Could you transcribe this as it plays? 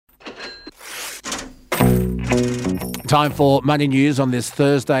Time for Money News on this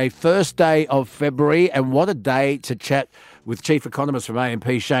Thursday, first day of February, and what a day to chat with Chief Economist from AMP,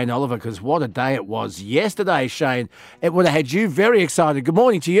 Shane Oliver, because what a day it was yesterday, Shane. It would have had you very excited. Good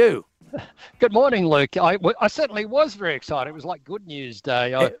morning to you. Good morning, Luke. I certainly was very excited. It was like good news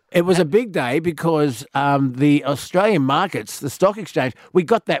day. It was a big day because the Australian markets, the stock exchange, we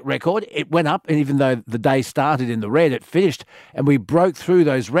got that record. It went up, and even though the day started in the red, it finished, and we broke through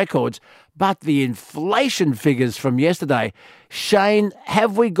those records. But the inflation figures from yesterday, Shane,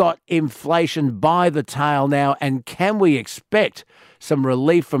 have we got inflation by the tail now, and can we expect some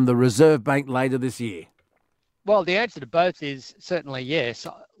relief from the Reserve Bank later this year? Well, the answer to both is certainly yes.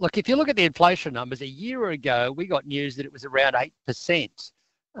 Look, if you look at the inflation numbers, a year ago, we got news that it was around 8%.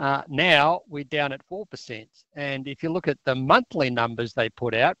 Now we're down at 4%. And if you look at the monthly numbers they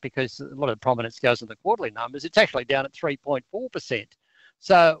put out, because a lot of prominence goes on the quarterly numbers, it's actually down at 3.4%.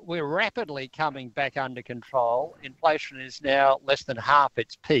 So we're rapidly coming back under control. Inflation is now less than half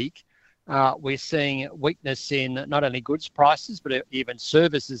its peak. We're seeing weakness in not only goods prices, but even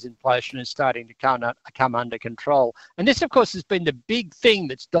services inflation is starting to come under control. And this, of course, has been the big thing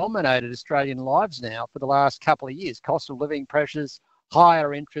that's dominated Australian lives now for the last couple of years. Cost of living pressures,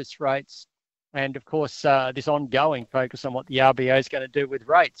 higher interest rates, and, of course, this ongoing focus on what the RBA is going to do with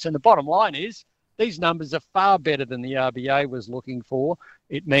rates. And the bottom line is these numbers are far better than the RBA was looking for.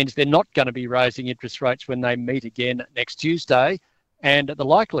 It means they're not going to be raising interest rates when they meet again next Tuesday. And the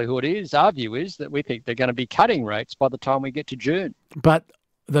likelihood is, our view is, that we think they're going to be cutting rates by the time we get to June. But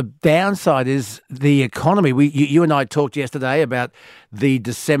the downside is the economy. You and I talked yesterday about the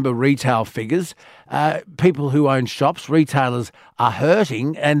December retail figures. People who own shops, retailers, are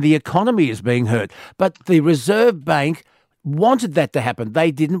hurting and the economy is being hurt. But the Reserve Bank wanted that to happen.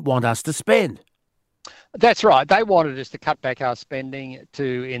 They didn't want us to spend. That's right. They wanted us to cut back our spending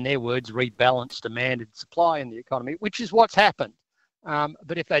to, in their words, rebalance demand and supply in the economy, which is what's happened.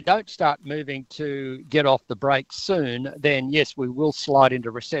 But if they don't start moving to get off the brakes soon, then yes, we will slide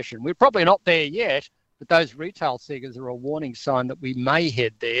into recession. We're probably not there yet, but those retail figures are a warning sign that we may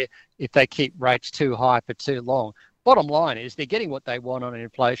head there if they keep rates too high for too long. Bottom line is they're getting what they want on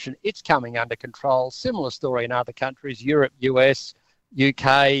inflation. It's coming under control. Similar story in other countries, Europe, US,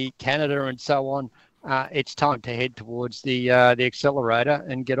 UK, Canada, and so on. It's time to head towards the accelerator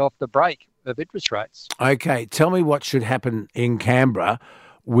and get off the brake of interest rates. Okay, tell me what should happen in Canberra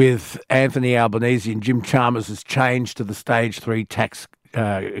with Anthony Albanese and Jim Chalmers' change to the stage 3 tax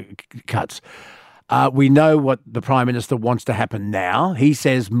cuts. We know what the Prime Minister wants to happen now. He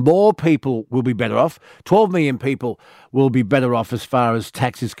says more people will be better off. 12 million people will be better off as far as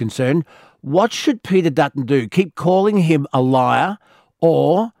tax is concerned. What should Peter Dutton do? Keep calling him a liar,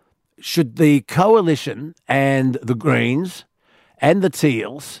 or should the Coalition and the Greens and the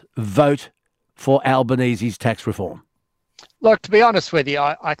Teals vote for Albanese's tax reform? Look, to be honest with you,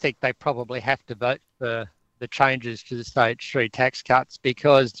 I think they probably have to vote for the changes to the stage 3 tax cuts,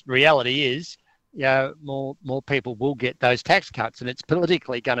 because reality is, more people will get those tax cuts, and it's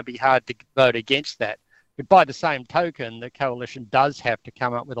politically going to be hard to vote against that. But by the same token, the Coalition does have to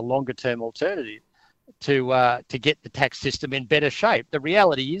come up with a longer-term alternative to get the tax system in better shape. The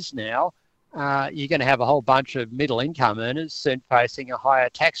reality is now, you're going to have a whole bunch of middle-income earners soon facing a higher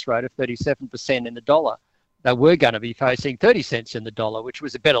tax rate of 37% in the dollar. They were going to be facing 30 cents in the dollar, which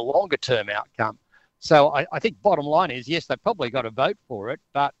was a better longer-term outcome. So I think bottom line is, yes, they've probably got to vote for it,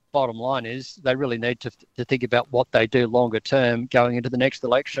 but bottom line is they really need to think about what they do longer-term going into the next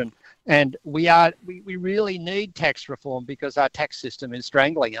election. And we really need tax reform because our tax system is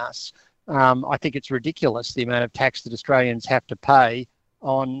strangling us. I think it's ridiculous, the amount of tax that Australians have to pay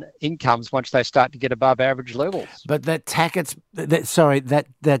on incomes once they start to get above average levels. But that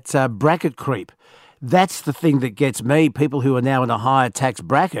bracket creep, that's the thing that gets me. People who are now in a higher tax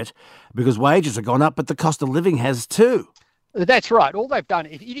bracket because wages have gone up, but the cost of living has too. That's right. All they've done,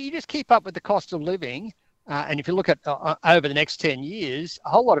 if you just keep up with the cost of living, and if you look at over the next 10 years, a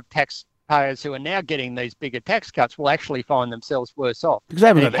whole lot of taxpayers who are now getting these bigger tax cuts will actually find themselves worse off.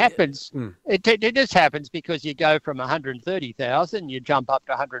 Exactly. It happens. It just happens because you go from 130,000, you jump up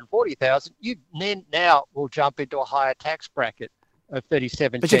to 140,000. You then now will jump into a higher tax bracket of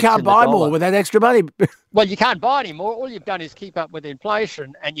 37 But cents. you can't buy more with that extra money. Well, you can't buy any more. All you've done is keep up with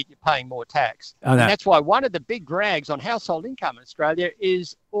inflation, and yet you're paying more tax. I know. And that's why one of the big drags on household income in Australia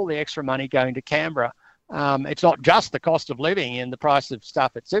is all the extra money going to Canberra. It's not just the cost of living and the price of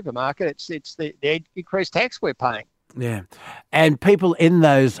stuff at supermarket. It's the increased tax we're paying. Yeah. And people in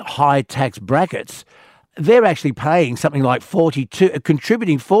those high tax brackets, they're actually paying something like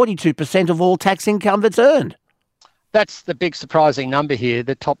contributing 42% of all tax income that's earned. That's the big surprising number here.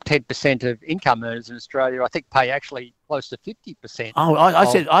 The top 10% of income earners in Australia, I think, pay actually close to 50%. Oh,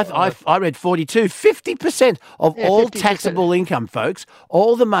 I read 42. 50% of all 50%. taxable income, folks,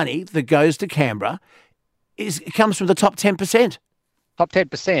 all the money that goes to Canberra comes from the top 10%. Top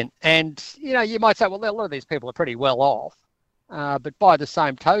 10%. And, you might say, well, a lot of these people are pretty well off. But by the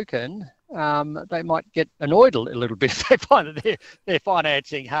same token, they might get annoyed a little bit if they find that they're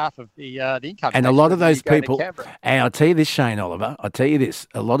financing half of the income. And a lot of those people, and I'll tell you this, Shane Oliver,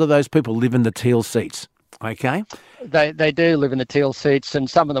 a lot of those people live in the teal seats, okay? They do live in the teal seats, and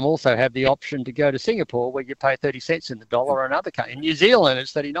some of them also have the option to go to Singapore where you pay 30 cents in the dollar, or another country. In New Zealand,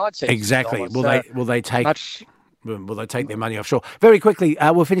 it's 39 cents Exactly. in the dollar. Will they take their money offshore? Very quickly,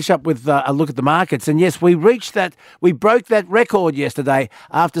 we'll finish up with a look at the markets. And yes, we broke that record yesterday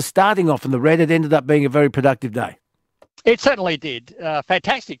after starting off in the red. It ended up being a very productive day. It certainly did.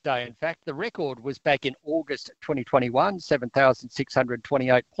 Fantastic day, in fact. The record was back in August 2021,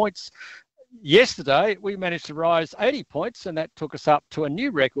 7,628 points. Yesterday, we managed to rise 80 points, and that took us up to a new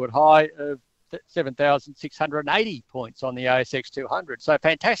record high of 7,680 points on the ASX 200. So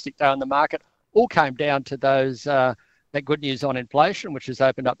fantastic day on the market. All came down to that good news on inflation, which has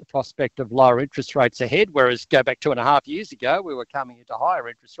opened up the prospect of lower interest rates ahead, whereas go back 2.5 years ago, we were coming into higher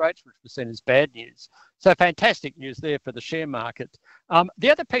interest rates, which was seen as bad news. So fantastic news there for the share market.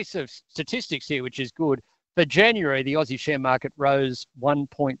 The other piece of statistics here, which is good, for January, the Aussie share market rose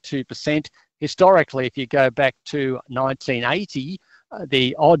 1.2%. Historically, if you go back to 1980,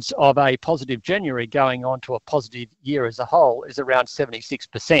 the odds of a positive January going on to a positive year as a whole is around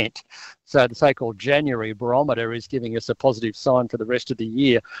 76%. So the so-called January barometer is giving us a positive sign for the rest of the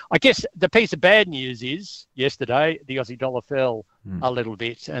year. I guess the piece of bad news is yesterday the Aussie dollar fell a little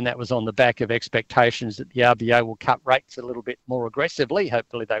bit, and that was on the back of expectations that the RBA will cut rates a little bit more aggressively.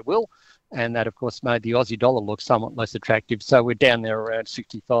 Hopefully they will. And that, of course, made the Aussie dollar look somewhat less attractive. So we're down there around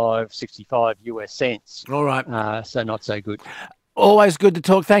 65 US cents. All right. So not so good. Always good to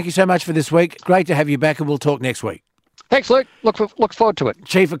talk. Thank you so much for this week. Great to have you back, and we'll talk next week. Thanks, Luke. Look forward to it.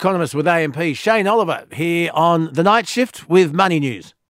 Chief Economist with AMP, Shane Oliver, here on The Night Shift with Money News.